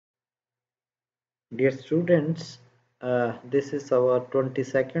Dear students, this is our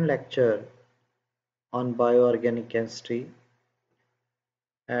 22nd lecture on bioorganic chemistry,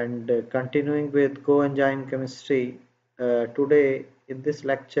 and continuing with coenzyme chemistry. Today in this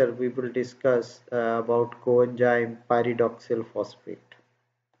lecture we will discuss about coenzyme pyridoxal phosphate.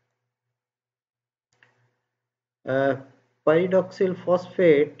 Uh, Pyridoxal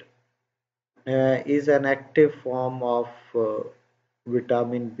phosphate is an active form of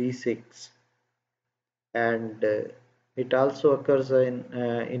vitamin B6, and it also occurs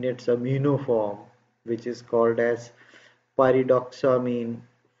in its amino form, which is called as pyridoxamine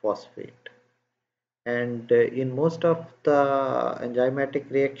phosphate. And in most of the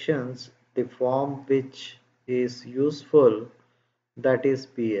enzymatic reactions, the form which is useful, that is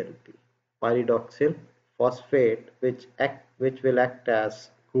PLP, pyridoxal phosphate, which will act as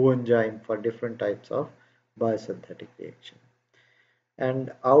coenzyme for different types of biosynthetic reaction.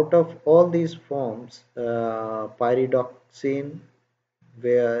 And out of all these forms, pyridoxine,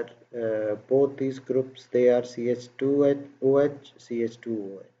 where both these groups, they are CH2OH,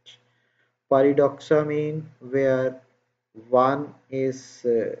 CH2OH. Pyridoxamine, where one is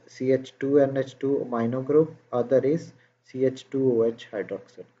CH2NH2 amino group, other is CH2OH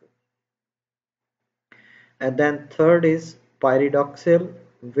hydroxyl group. And then third is pyridoxal,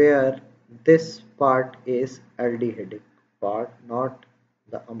 where this part is aldehydic part, not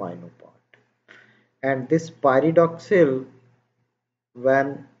the amino part. And this pyridoxal,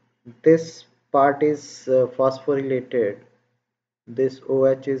 when this part is phosphorylated, this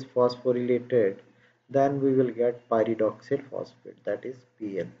OH is phosphorylated, then we will get pyridoxal phosphate, that is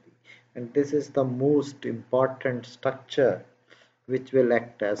PLP. And this is the most important structure which will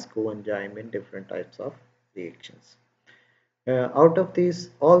act as coenzyme in different types of reactions. Out of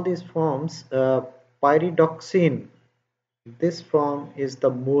all these forms, pyridoxine, this form is the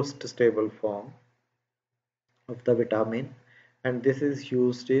most stable form of the vitamin, and this is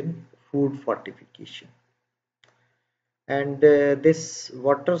used in food fortification. And this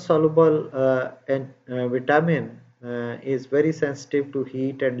water soluble vitamin is very sensitive to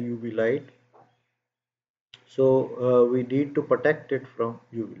heat and UV light, so we need to protect it from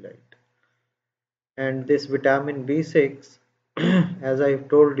UV light. And this vitamin B6, as I've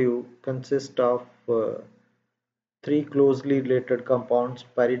told you, consists of three closely related compounds: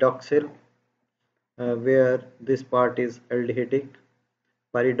 pyridoxal, where this part is aldehydic;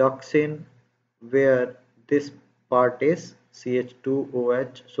 pyridoxine, where this part is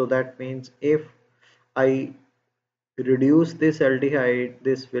CH2OH. So that means if I reduce this aldehyde,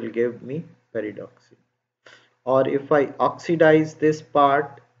 this will give me pyridoxine. Or if I oxidize this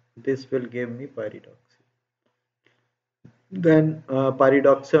part, this will give me pyridoxine. Then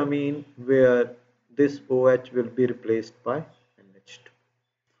pyridoxamine, where this OH will be replaced by NH2.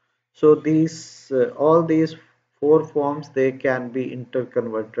 So these all these four forms, they can be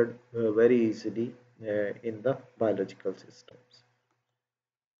interconverted very easily in the biological systems.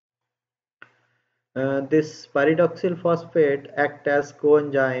 This pyridoxal phosphate act as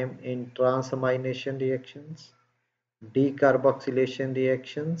coenzyme in transamination reactions, decarboxylation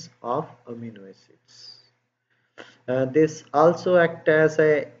reactions of amino acids. This also act as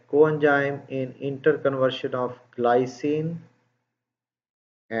a coenzyme in interconversion of glycine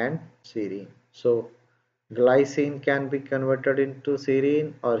and serine. So glycine can be converted into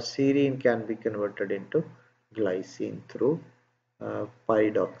serine, or serine can be converted into glycine through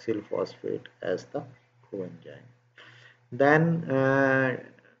pyridoxal phosphate as the coenzyme. Then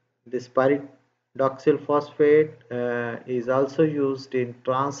this pyridoxal phosphate is also used in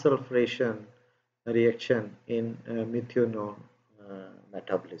transsulfuration reaction in methionine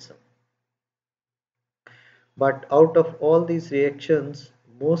metabolism. But out of all these reactions,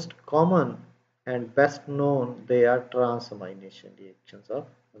 most common and best known, they are transamination reactions of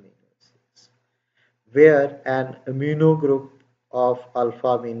amino acids, where an amino group of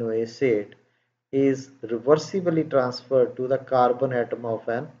alpha amino acid is reversibly transferred to the carbon atom of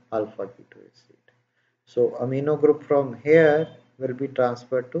an alpha keto acid. So amino group from here will be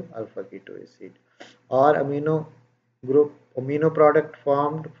transferred to alpha keto acid, or amino product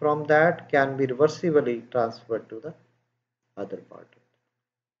formed from that can be reversibly transferred to the other part.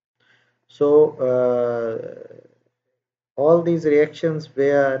 So all these reactions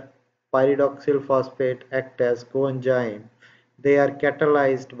where pyridoxal phosphate act as coenzyme, they are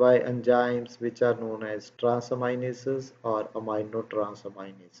catalyzed by enzymes which are known as transaminases or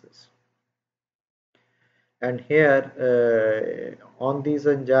aminotransaminases. And here on these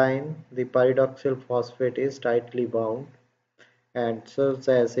enzyme, the pyridoxal phosphate is tightly bound and serves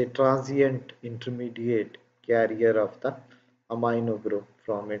as a transient intermediate carrier of the amino group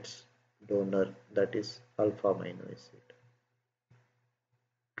from its donor, that is alpha amino acid.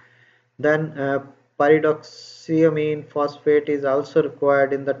 Then pyridoxamine phosphate is also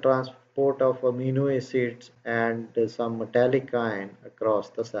required in the transport of amino acids and some metallic ion across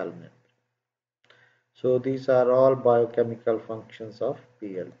the cell membrane. So these are all biochemical functions of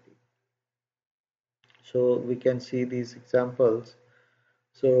PLP. So we can see these examples.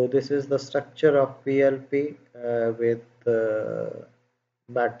 So this is the structure of PLP with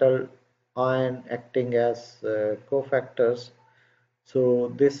metal ion acting as cofactors.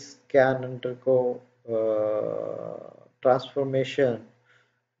 So this can undergo transformation.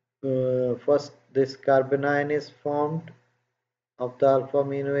 First, this carbanion is formed of the alpha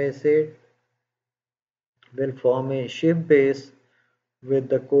amino acid, will form a ship base with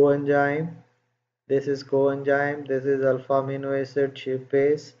the coenzyme. This is coenzyme, this is alpha amino acid ship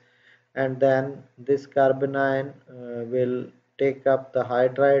base, and then this carbanion will take up the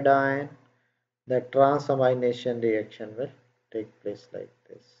hydride ion. The transamination reaction will take place like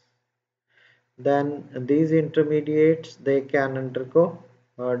this. Then these intermediates, they can undergo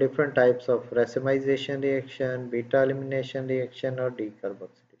different types of racemization reaction, beta elimination reaction, or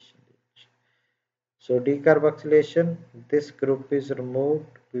decarboxylation reaction. So decarboxylation, this group is removed,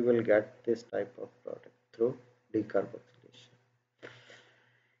 we will get this type of product through decarboxylation.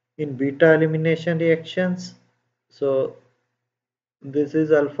 In beta elimination reactions, so this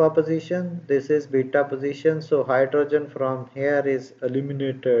is alpha position, this is beta position, so hydrogen from here is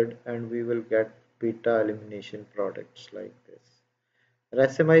eliminated and we will get beta elimination products like this.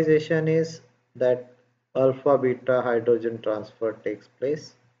 Racemization is that alpha beta hydrogen transfer takes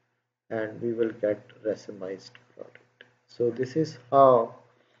place and we will get racemized product. So this is how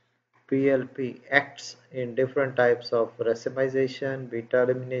PLP acts in different types of racemization, beta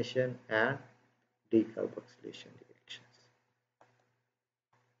elimination and decarboxylation reactions.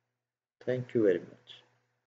 Thank you very much.